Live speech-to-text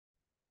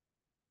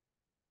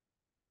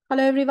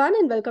Hello everyone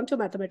and welcome to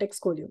Mathematics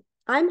Scolio.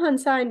 I'm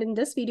Hansa and in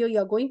this video you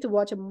are going to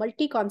watch a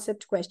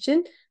multi-concept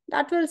question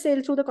that will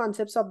sail through the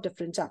concepts of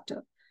different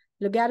chapters.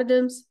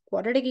 Logarithms,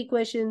 quadratic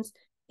equations,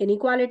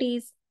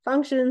 inequalities,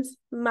 functions,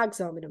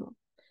 maximum minimum.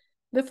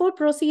 Before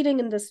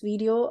proceeding in this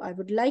video, I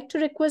would like to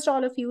request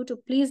all of you to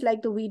please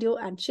like the video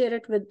and share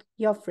it with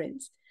your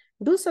friends.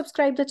 Do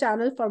subscribe the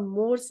channel for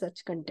more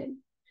such content.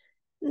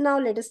 Now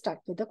let us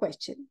start with the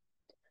question.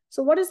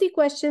 So what is the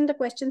question? The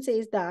question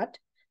says that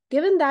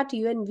given that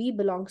u and v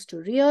belongs to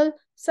real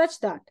such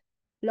that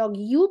log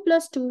u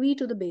plus 2v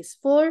to the base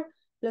 4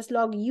 plus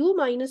log u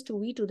minus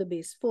 2v to the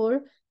base 4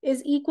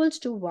 is equals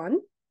to 1.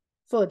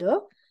 Further,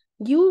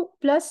 u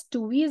plus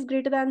 2v is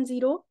greater than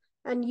 0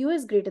 and u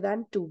is greater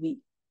than 2v.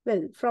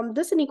 Well, from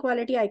this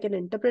inequality, I can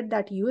interpret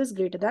that u is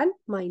greater than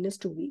minus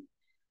 2v.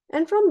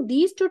 And from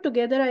these two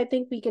together, I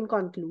think we can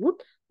conclude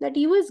that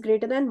u is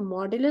greater than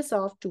modulus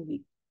of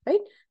 2v, right?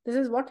 This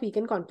is what we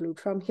can conclude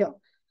from here.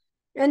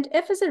 And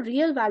f is a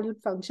real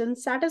valued function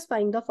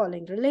satisfying the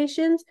following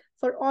relations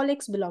for all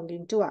x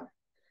belonging to R.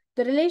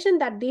 The relation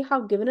that they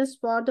have given us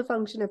for the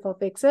function f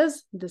of x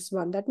is this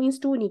one. That means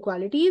two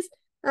inequalities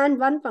and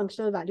one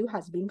functional value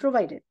has been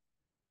provided.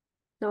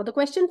 Now the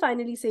question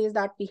finally says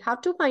that we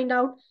have to find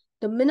out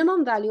the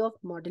minimum value of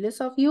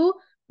modulus of u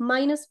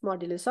minus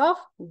modulus of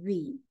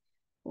v.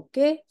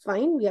 Okay,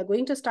 fine. We are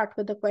going to start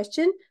with the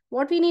question.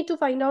 What we need to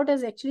find out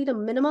is actually the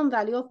minimum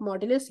value of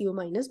modulus u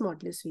minus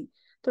modulus v.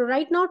 So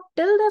right now,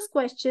 till this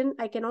question,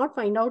 I cannot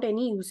find out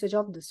any usage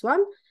of this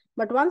one.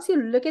 But once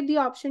you look at the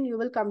option, you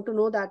will come to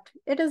know that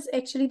it is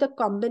actually the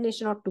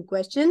combination of two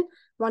questions.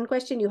 One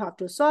question you have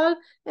to solve,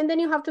 and then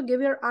you have to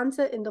give your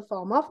answer in the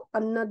form of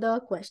another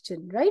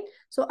question, right?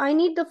 So I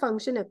need the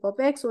function f of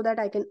x so that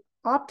I can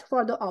opt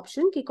for the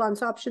option कि कौन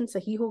सा option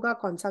सही होगा,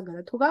 कौन सा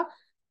गलत होगा.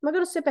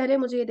 मगर उससे पहले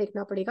मुझे ये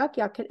देखना पड़ेगा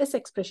कि आखिर इस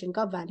एक्सप्रेशन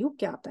का वैल्यू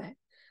क्या आता है.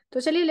 तो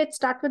चलिए let's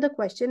start with the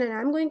question and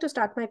I am going to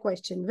start my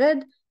question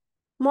with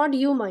mod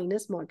u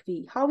minus mod v.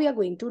 How we are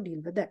going to deal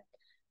with that?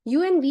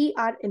 U and v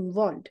are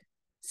involved.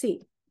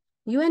 See,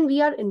 u and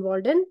v are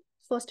involved in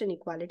first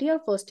inequality or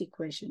first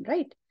equation,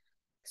 right?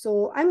 So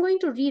I'm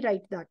going to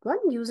rewrite that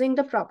one using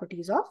the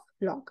properties of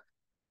log.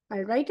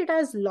 I'll write it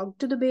as log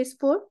to the base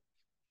 4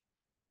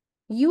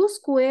 u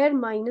square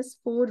minus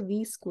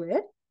 4v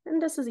square,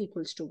 and this is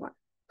equals to 1,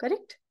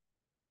 correct?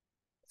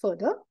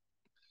 Further,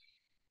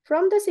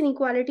 from this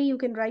inequality, you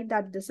can write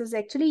that this is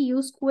actually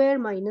u square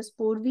minus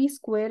 4v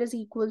square is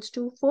equals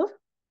to 4.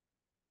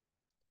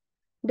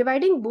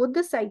 Dividing both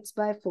the sides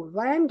by 4.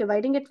 Why I'm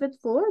dividing it with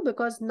 4?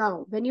 Because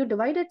now, when you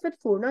divide it with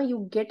 4, now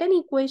you get an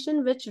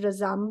equation which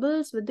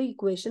resembles with the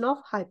equation of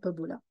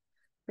hyperbola,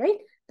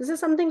 right? This is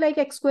something like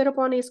x square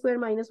upon a square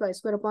minus y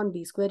square upon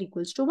b square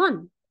equals to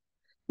 1.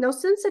 Now,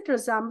 since it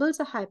resembles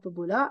a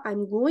hyperbola,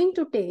 I'm going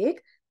to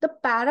take the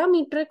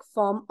parametric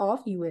form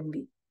of u and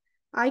v.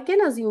 I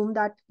can assume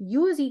that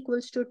u is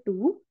equals to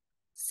 2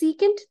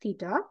 secant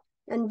theta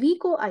and v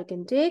ko I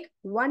can take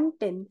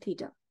 110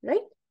 theta,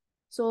 right?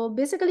 So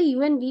basically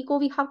u and v ko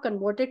we have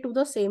converted to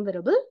the same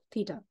variable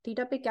theta.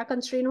 Theta pe kya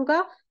constraint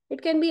hoga?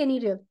 It can be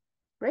any real,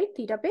 right?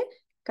 Theta pe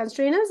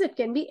constraint is it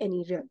can be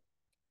any real.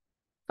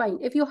 Fine.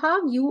 If you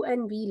have u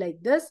and v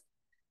like this,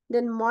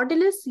 then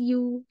modulus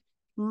u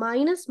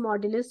minus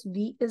modulus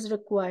v is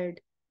required.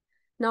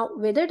 Now,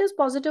 whether it is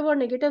positive or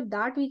negative,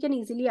 that we can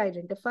easily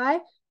identify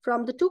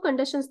from the two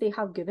conditions they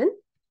have given,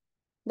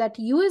 that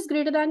u is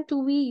greater than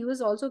 2v, u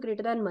is also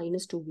greater than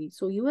minus 2v.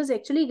 So, u is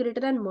actually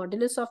greater than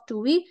modulus of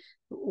 2v.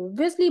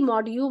 Obviously,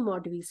 mod u,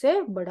 mod v se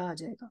bada aa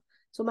jayega.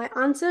 So, my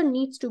answer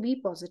needs to be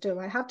positive.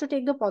 I have to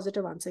take the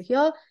positive answer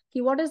here.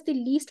 What is the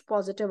least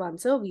positive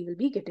answer we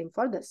will be getting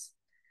for this?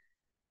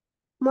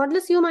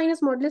 Modulus u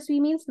minus modulus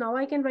v means now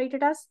I can write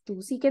it as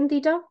 2 secant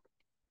theta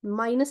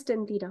minus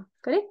 10 theta,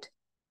 correct?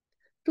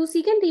 To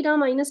secant theta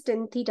minus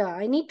 10 theta,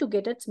 I need to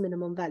get its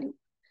minimum value.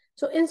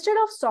 So instead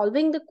of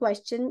solving the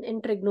question in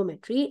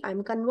trigonometry,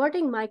 I'm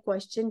converting my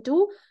question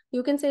to,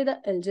 you can say the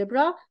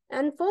algebra.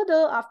 And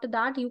further, after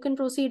that, you can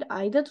proceed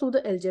either through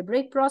the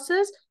algebraic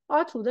process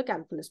or through the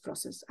calculus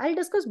process. I'll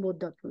discuss both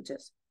the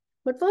approaches.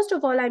 But first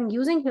of all, I'm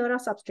using here a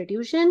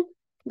substitution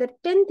that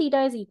 10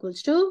 theta is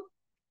equals to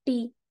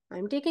t.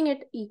 I'm taking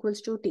it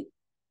equals to t.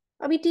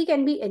 Abhi t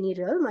can be any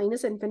real,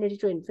 minus infinity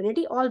to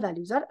infinity. All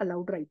values are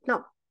allowed right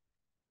now.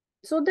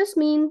 So this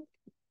means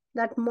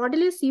that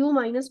modulus u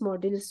minus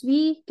modulus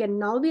v can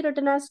now be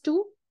written as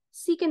 2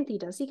 secant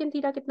theta. Secant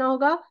theta kitna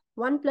hoga?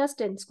 1 plus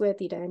 10 square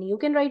theta. And you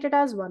can write it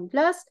as 1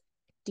 plus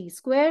t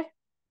square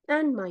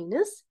and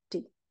minus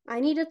t.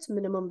 I need its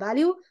minimum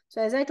value.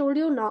 So as I told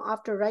you, now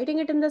after writing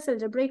it in this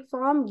algebraic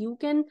form, you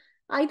can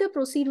either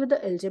proceed with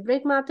the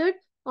algebraic method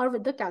or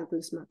with the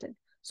calculus method.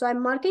 So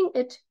I'm marking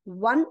it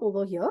 1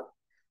 over here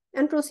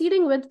and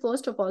proceeding with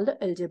first of all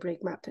the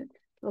algebraic method.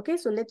 Okay,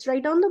 so let's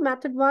write down the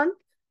method 1.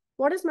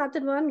 What is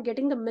method 1?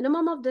 Getting the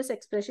minimum of this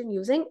expression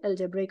using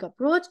algebraic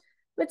approach,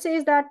 which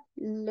says that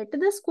let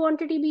this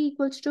quantity be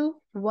equals to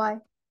y.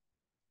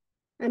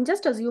 I'm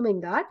just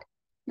assuming that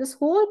this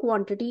whole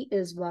quantity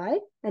is y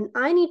and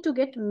I need to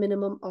get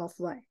minimum of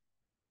y.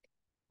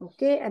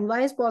 Okay, and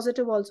y is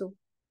positive also.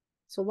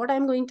 So what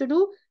I'm going to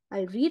do,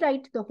 I'll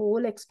rewrite the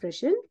whole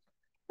expression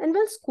and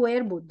we'll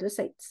square both the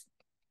sides.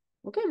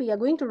 Okay, we are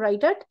going to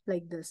write it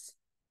like this.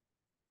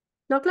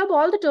 Now club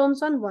all the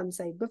terms on one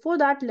side. Before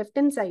that, left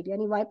hand side,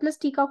 yani y plus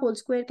t ka whole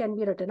square can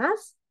be written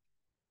as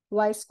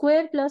y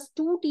square plus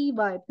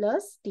 2ty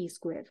plus t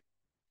square.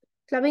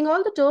 Clubbing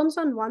all the terms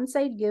on one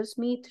side gives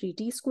me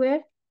 3t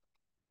square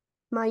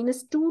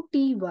minus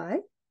 2ty.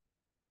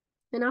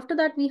 And after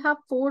that, we have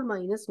 4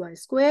 minus y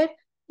square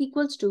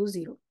equals to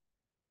 0.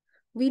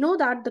 We know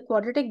that the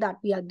quadratic that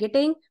we are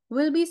getting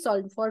will be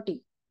solved for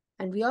t.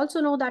 And we also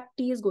know that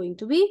t is going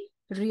to be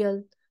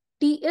real.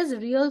 T is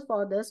real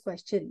for this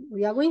question.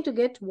 We are going to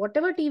get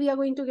whatever t we are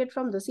going to get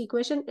from this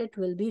equation, it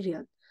will be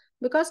real.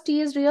 Because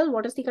t is real,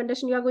 what is the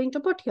condition you are going to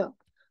put here?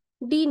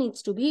 D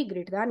needs to be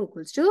greater than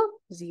equals to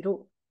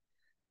 0.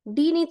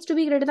 D needs to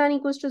be greater than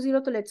equals to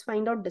 0. So let's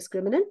find out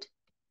discriminant,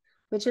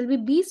 which will be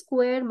b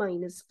square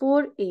minus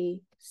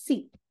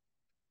 4ac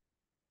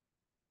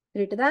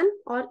greater than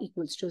or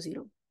equals to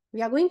 0.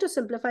 We are going to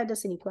simplify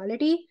this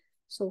inequality.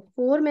 So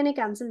 4 मैंने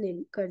cancel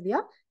कर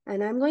दिया,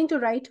 and I'm going to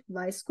write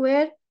y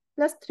square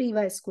plus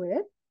 3y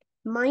square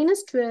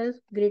minus 12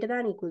 greater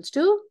than equals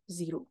to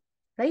 0,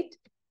 right?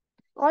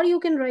 Or you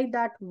can write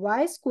that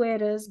y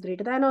square is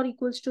greater than or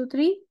equals to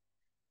 3,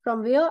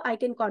 from where I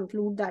can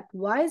conclude that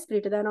y is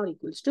greater than or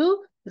equals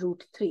to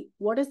root 3.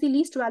 What is the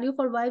least value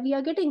for y we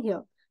are getting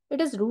here? It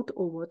is root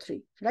over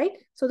 3, right?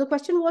 So the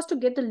question was to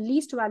get the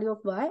least value of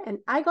y, and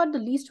I got the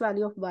least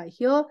value of y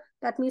here.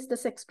 That means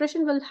this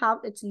expression will have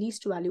its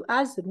least value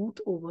as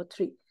root over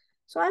 3.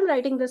 So I'm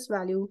writing this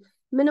value,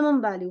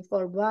 minimum value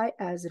for y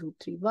as root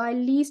 3. Y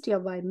least or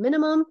y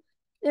minimum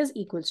is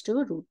equals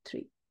to root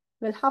 3.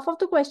 Well, half of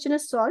the question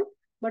is solved,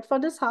 but for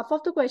this half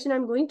of the question,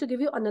 I'm going to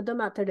give you another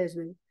method as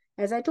well.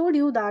 As I told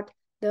you that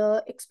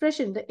the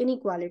expression, the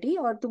inequality,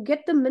 or to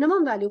get the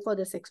minimum value for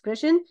this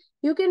expression,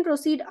 you can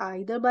proceed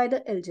either by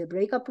the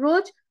algebraic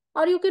approach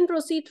or you can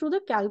proceed through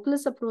the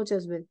calculus approach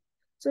as well.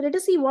 So let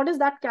us see what is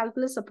that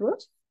calculus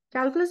approach.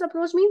 Calculus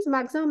approach means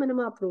maximum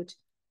minimum approach.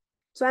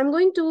 So I'm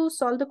going to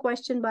solve the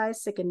question by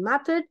second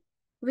method,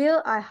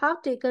 where I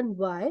have taken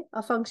y,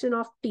 a function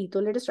of t. So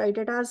let us write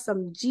it as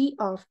some g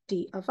of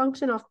t, a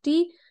function of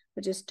t,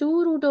 which is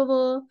 2 root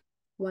over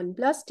 1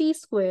 plus t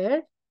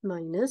square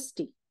minus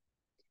t.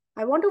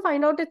 I want to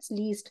find out its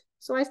least,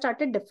 so I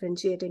started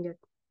differentiating it.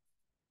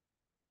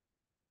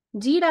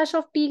 G dash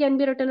of t can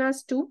be written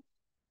as 2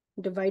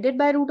 divided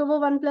by root over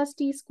 1 plus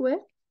t square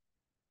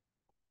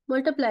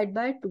multiplied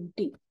by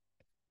 2t,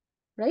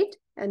 right?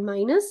 And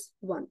minus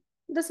 1.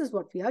 This is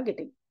what we are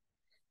getting.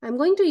 I'm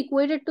going to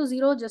equate it to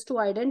 0 just to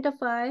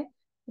identify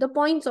the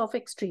points of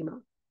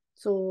extrema.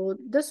 So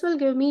this will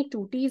give me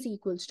 2t is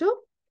equals to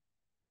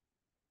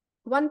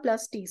 1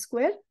 plus t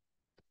square.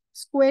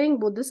 Squaring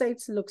both the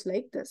sides looks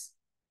like this.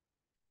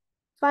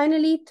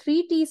 Finally,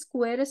 3t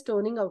square is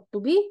turning out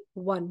to be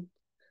 1.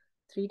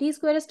 3t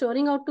square is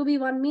turning out to be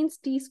 1 means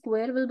t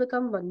square will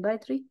become 1 by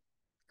 3.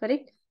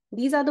 Correct?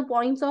 These are the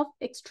points of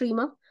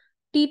extrema.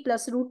 T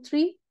plus root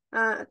 3,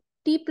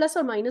 t plus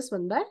or minus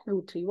 1 by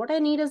root 3. What I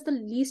need is the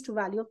least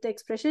value of the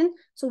expression.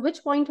 So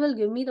which point will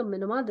give me the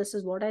minima? This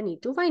is what I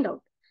need to find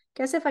out.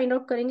 कैसे find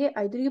out करेंगे?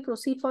 Either you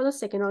proceed for the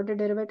second order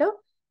derivative,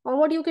 or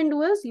what you can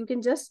do is you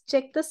can just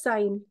check the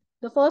sign.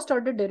 The first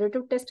order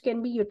derivative test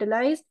can be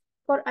utilized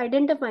for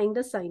identifying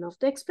the sign of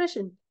the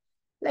expression.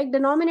 Like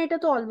denominator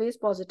to always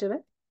positive,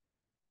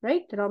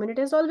 right?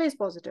 Denominator is always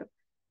positive.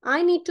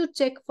 I need to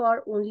check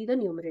for only the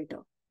numerator.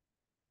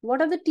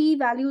 What are the t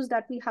values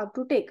that we have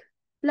to take?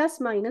 Plus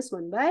minus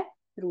 1 by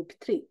root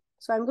 3.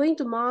 So I'm going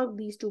to mark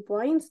these 2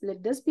 points.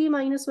 Let this be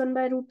minus 1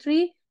 by root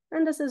 3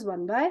 and this is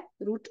 1 by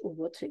root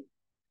over 3.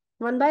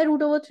 1 by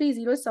root over 3,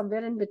 0 is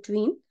somewhere in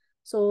between.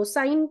 So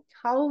sign,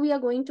 how we are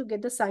going to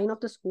get the sign of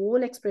this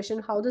whole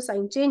expression, how the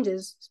sign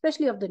changes,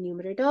 especially of the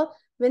numerator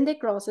when they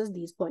crosses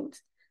these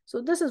points.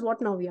 So this is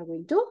what now we are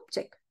going to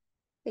check.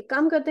 एक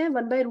काम करते हैं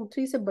 1 by root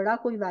 3 से बड़ा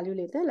कोई value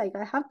लेते हैं. Like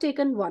I have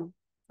taken 1.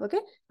 Okay,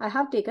 I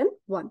have taken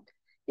 1.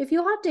 If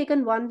you have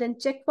taken 1, then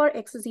check for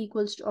x is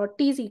equals to or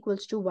t is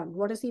equals to 1.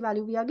 What is the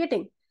value we are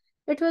getting?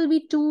 It will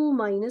be 2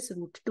 minus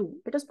root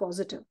 2. It is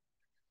positive.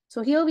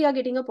 So here we are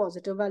getting a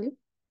positive value.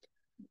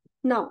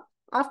 Now,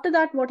 after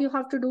that, what you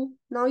have to do?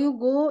 Now you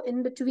go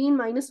in between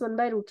minus 1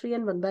 by root 3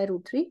 and 1 by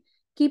root 3.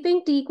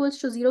 Keeping t equals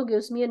to 0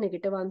 gives me a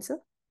negative answer.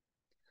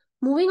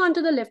 Moving on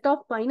to the left of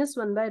minus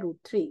 1 by root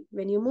 3.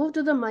 When you move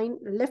to the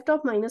left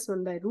of minus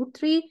 1 by root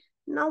 3,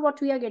 now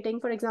what we are getting,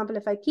 for example,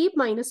 if I keep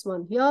minus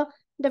 1 here,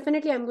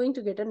 definitely I'm going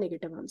to get a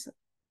negative answer,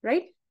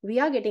 right? We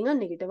are getting a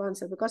negative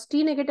answer because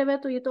t negative hai,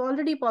 to ye to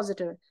already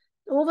positive.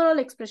 Overall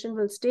expression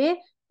will stay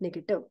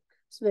negative.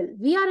 So, well,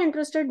 we are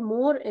interested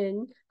more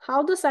in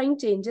how the sign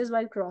changes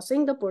while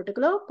crossing the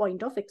particular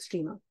point of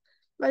extrema.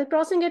 While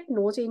crossing it,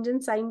 no change in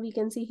sign we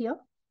can see here.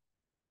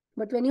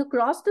 But when you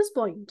cross this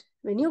point,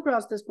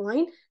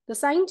 the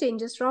sign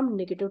changes from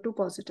negative to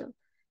positive.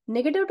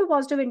 Negative to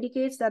positive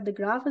indicates that the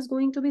graph is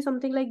going to be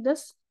something like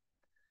this,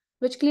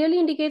 which clearly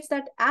indicates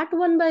that at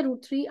 1 by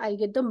root 3, I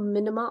get the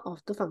minima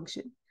of the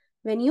function.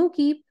 When you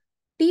keep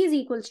t is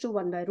equals to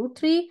 1 by root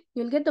 3,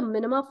 you'll get the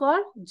minima for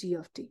g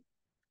of t.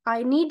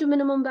 I need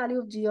minimum value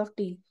of g of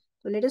t.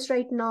 So let us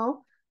write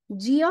now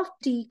g of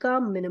t ka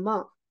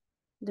minima,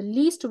 the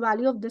least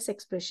value of this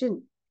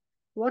expression.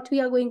 What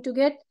we are going to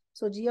get?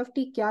 So g of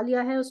t क्या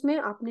लिया है उसमें?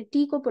 आपने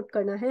t को put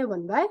करना है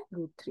 1 by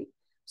root 3.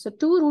 So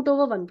 2 root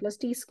over 1 plus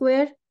t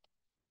square.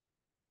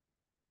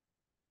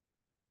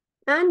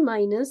 And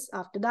minus,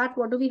 after that,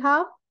 what do we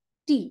have?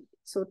 T.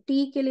 So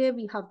t के लिए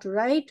we have to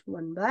write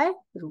 1 by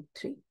root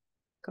 3.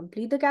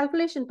 Complete the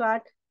calculation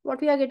part. What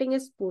we are getting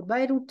is 4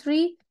 by root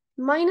 3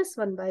 minus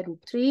 1 by root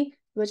 3,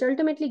 which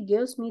ultimately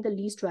gives me the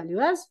least value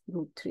as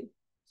root 3.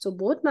 So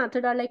both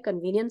methods are like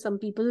convenient. Some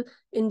people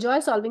enjoy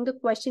solving the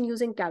question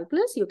using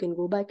calculus. You can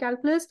go by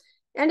calculus.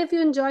 And if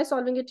you enjoy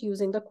solving it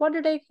using the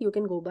quadratic, you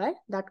can go by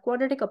that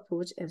quadratic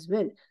approach as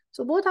well.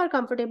 So both are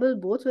comfortable.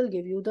 Both will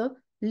give you the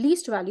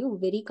least value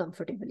very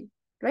comfortably,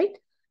 right?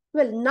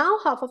 Well, now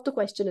half of the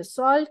question is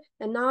solved.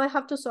 And now I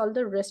have to solve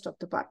the rest of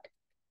the part.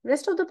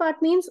 Rest of the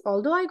part means,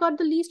 although I got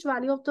the least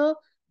value of the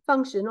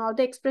function or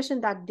the expression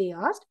that they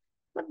asked,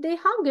 but they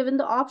have given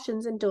the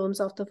options in terms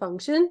of the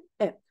function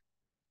f.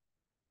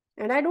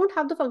 And I don't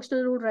have the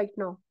functional rule right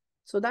now.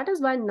 So that is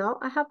why now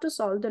I have to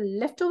solve the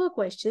leftover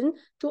question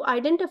to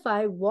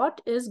identify what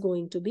is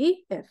going to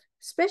be f.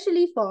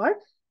 Especially for,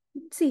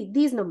 see,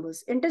 these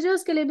numbers.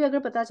 Integers के लिए भी अगर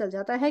पता चल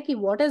जाता है कि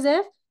what is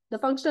f, the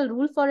functional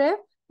rule for f,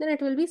 then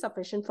it will be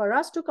sufficient for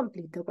us to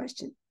complete the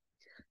question.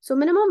 So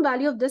minimum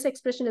value of this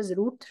expression is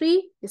root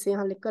 3. इसे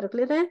यहाँ लिख कर रख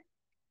लेते हैं.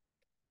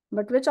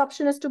 But which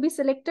option is to be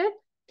selected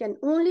can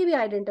only be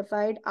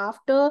identified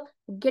after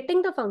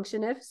getting the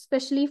function f,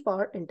 especially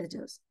for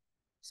integers.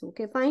 So,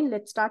 okay, fine.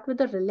 Let's start with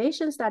the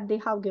relations that they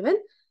have given.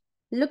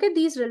 Look at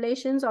these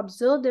relations.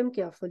 Observe them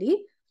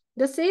carefully.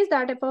 This says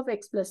that f of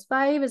x plus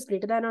 5 is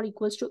greater than or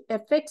equals to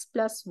fx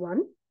plus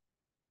 1.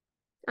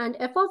 And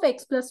f of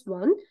x plus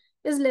 1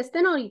 is less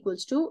than or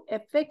equals to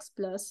fx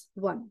plus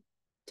 1.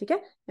 Okay?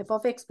 F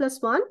of x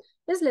plus 1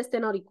 is less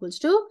than or equals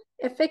to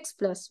fx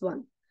plus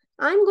 1.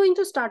 I'm going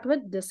to start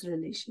with this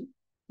relation.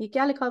 ये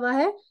क्या लिखा हुआ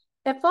है?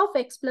 F of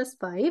x plus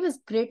 5 is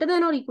greater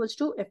than or equals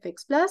to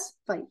fx plus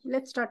 5.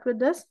 Let's start with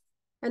this.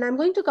 And I'm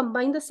going to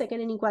combine the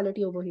second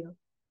inequality over here.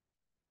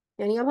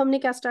 यानी अब हमने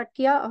क्या start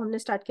किया? हमने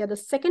start किया the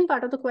second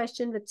part of the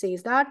question, which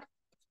says that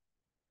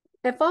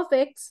f of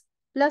x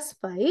plus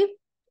 5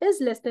 is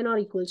less than or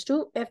equals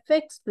to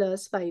fx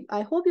plus 5.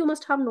 I hope you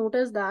must have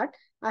noticed that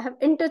I have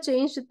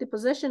interchanged the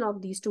possession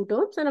of these two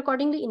terms, and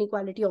accordingly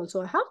inequality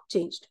also I have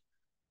changed.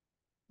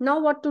 Now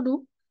what to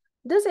do?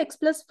 This x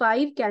plus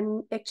 5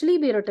 can actually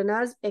be written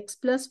as x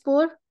plus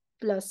 4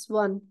 plus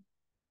 1.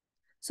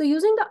 So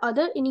using the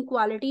other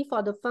inequality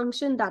for the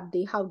function that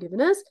they have given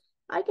us,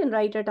 I can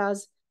write it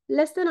as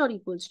less than or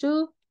equals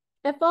to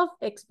f of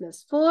x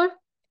plus 4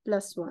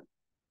 plus 1.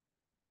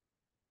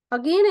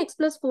 Again, x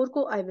plus 4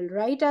 ko I will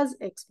write as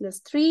x plus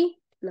 3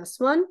 plus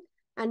 1.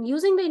 And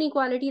using the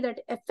inequality that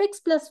fx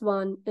plus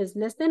 1 is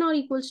less than or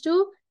equals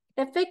to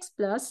fx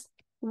plus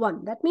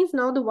 1. That means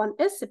now the 1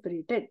 is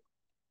separated.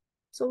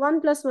 So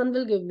 1 plus 1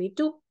 will give me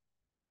 2.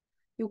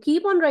 You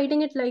keep on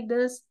writing it like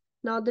this.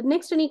 Now the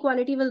next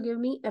inequality will give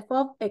me f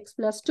of x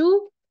plus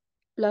 2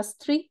 plus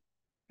 3,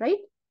 right?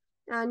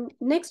 And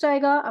next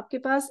आएगा आपके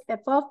पास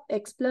f of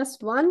x plus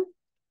 1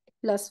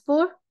 plus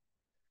 4.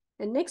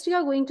 And next you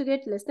are going to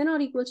get less than or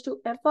equals to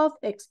f of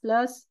x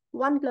plus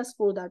 1 plus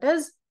 4, that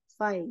is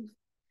 5.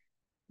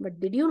 But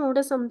did you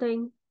notice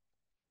something?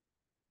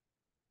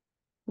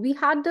 We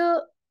had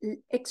the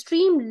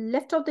extreme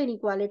left of the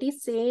inequality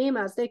same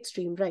as the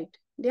extreme right.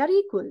 They are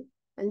equal.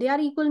 And they are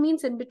equal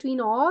means in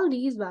between all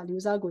these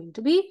values are going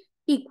to be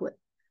equal.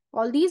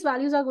 All these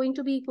values are going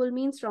to be equal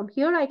means from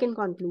here I can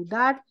conclude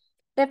that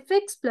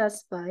fx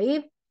plus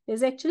 5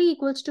 is actually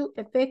equals to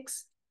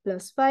fx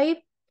plus 5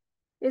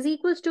 is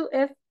equals to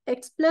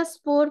fx plus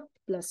 4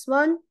 plus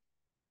 1.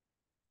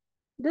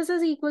 This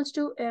is equals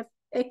to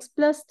fx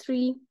plus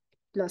 3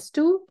 plus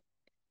 2,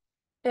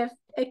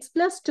 fx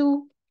plus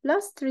 2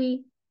 plus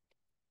 3,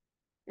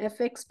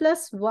 fx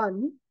plus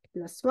 1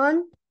 plus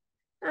 1,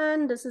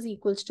 and this is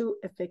equals to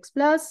fx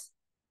plus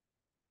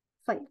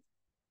 5.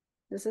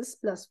 This is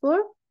plus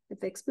 4,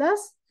 fx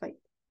plus 5.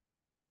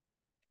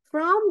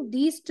 From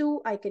these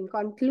two, I can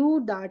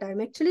conclude that I'm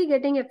actually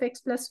getting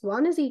fx plus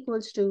 1 is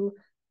equals to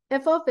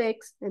f of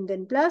x and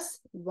then plus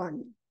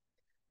 1.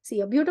 See,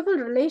 a beautiful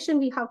relation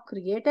we have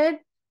created.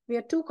 We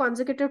have two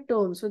consecutive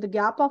terms, so the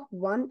gap of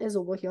 1 is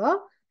over here.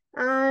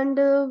 And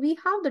we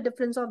have the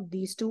difference of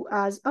these two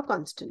as a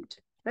constant,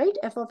 right?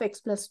 F of x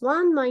plus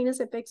 1 minus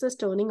fx is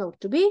turning out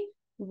to be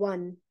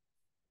 1.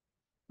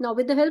 Now,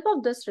 with the help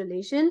of this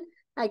relation,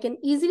 I can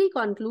easily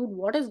conclude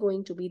what is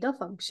going to be the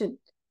function.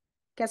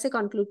 कैसे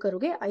conclude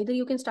करोगे? Either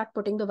you can start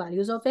putting the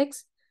values of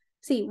x.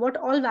 See, what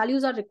all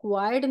values are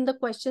required in the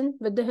question.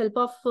 With the help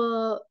of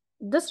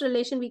this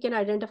relation, we can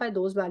identify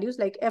those values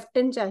like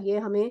f10 चाहिए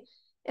हमें,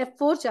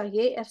 f4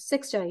 चाहिए,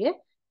 f6 चाहिए,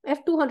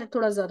 f200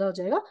 थोड़ा ज़्यादा हो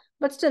जाएगा.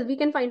 But still, we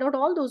can find out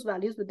all those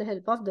values with the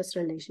help of this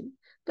relation.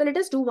 So let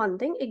us do one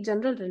thing. एक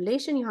general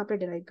relation यहाँ पे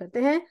derive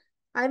करते हैं.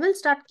 I will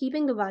start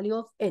keeping the value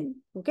of n,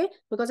 okay?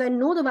 Because I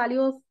know the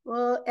value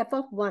of f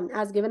of 1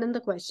 as given in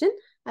the question.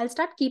 I'll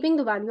start keeping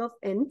the value of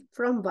n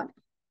from 1.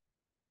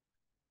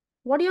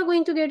 What you're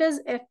going to get is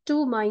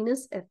f2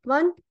 minus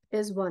f1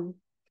 is 1.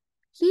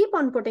 Keep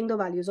on putting the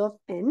values of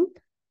n.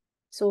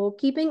 So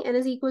keeping n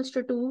is equals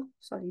to 2.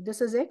 Sorry, this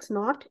is x,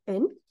 not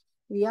n.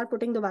 We are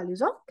putting the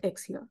values of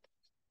x here.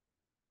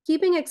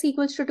 Keeping x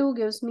equals to 2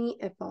 gives me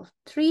f of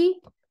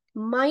 3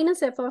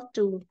 minus f of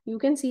 2. You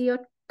can see a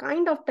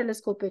kind of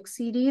telescopic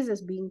series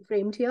is being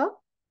framed here.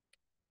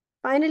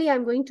 Finally,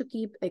 I'm going to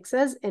keep x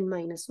as n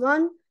minus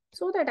 1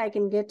 so that I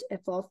can get f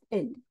of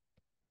n.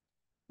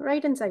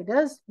 Right hand side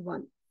is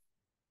 1.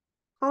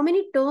 How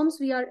many terms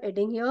we are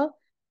adding here?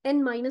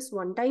 N minus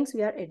 1 times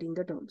we are adding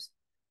the terms.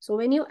 So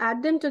when you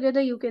add them together,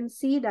 you can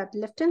see that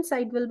left hand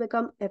side will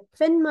become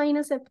fn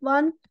minus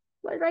f1,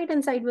 while right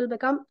hand side will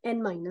become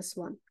n minus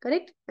 1,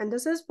 correct? And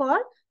this is for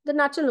the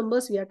natural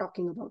numbers we are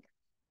talking about.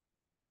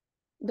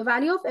 The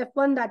value of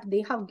f1 that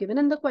they have given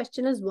in the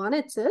question is 1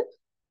 itself.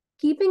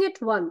 Keeping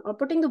it 1 or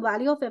putting the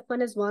value of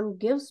f1 as 1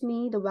 gives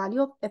me the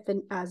value of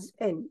fn as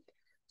n.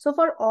 So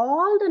for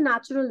all the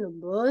natural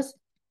numbers,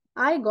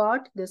 I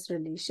got this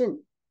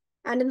relation.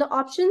 And in the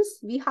options,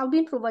 we have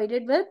been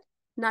provided with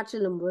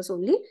natural numbers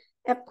only.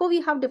 Fco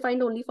we have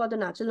defined only for the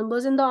natural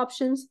numbers in the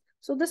options.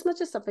 So this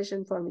much is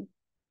sufficient for me.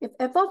 If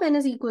f of n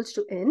is equals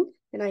to n,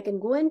 then I can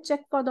go and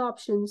check for the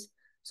options.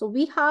 So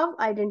we have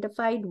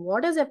identified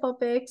what is f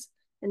of x.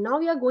 And now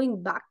we are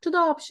going back to the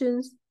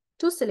options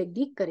to select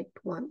the correct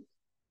one.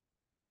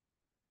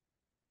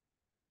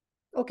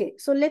 Okay,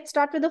 so let's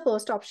start with the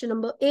first option,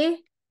 number A.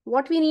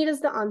 What we need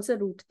is the answer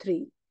root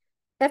 3.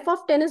 F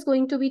of 10 is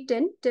going to be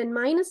 10. 10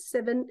 minus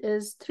 7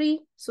 is 3.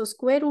 So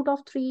square root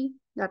of 3.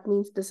 That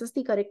means this is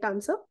the correct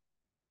answer.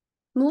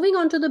 Moving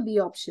on to the B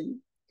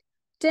option.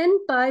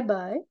 10 pi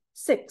by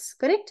 6,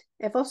 correct?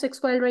 F of 6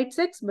 को I'll write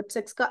 6, but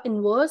 6 का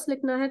inverse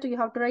लिखना है, तो you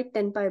have to write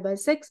 10 pi by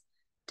 6.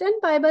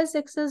 10 pi by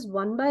 6 is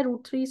 1 by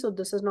root 3, so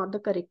this is not the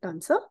correct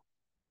answer.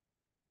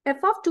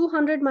 F of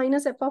 200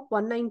 minus F of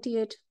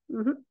 198.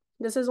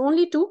 This is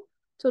only 2,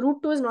 so root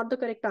 2 is not the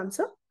correct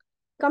answer.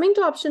 Coming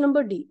to option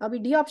number D. अभी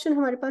D option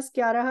हमारे पास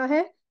क्या रहा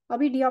है?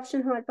 अभी D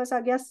option हमारे पास आ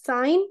गया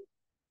sin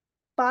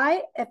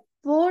pi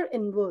f4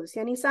 inverse,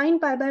 यानी sin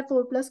pi by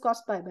 4 plus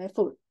cos pi by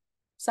 4.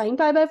 Sin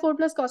pi by 4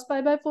 plus cos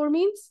pi by 4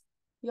 means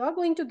you're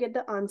going to get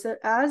the answer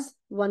as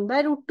 1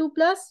 by root 2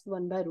 plus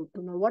 1 by root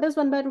 2. Now, what is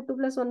 1 by root 2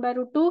 plus 1 by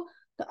root 2?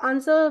 The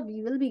answer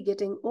we will be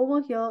getting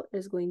over here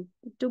is going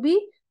to be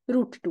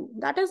root 2.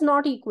 That is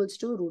not equals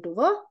to root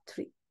over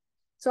 3.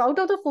 So out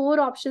of the 4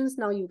 options,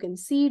 now you can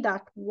see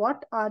that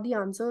what are the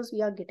answers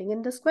we are getting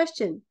in this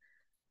question.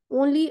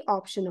 Only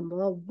option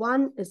number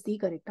 1 is the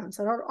correct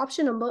answer, or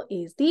option number A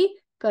is the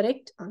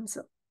correct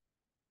answer.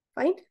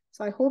 Fine.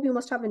 So I hope you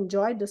must have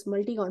enjoyed this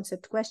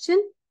multi-concept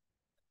question.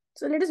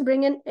 So let us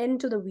bring an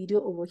end to the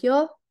video over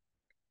here.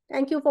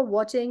 Thank you for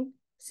watching.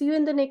 See you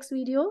in the next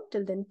video.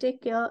 Till then,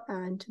 take care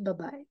and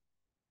bye-bye.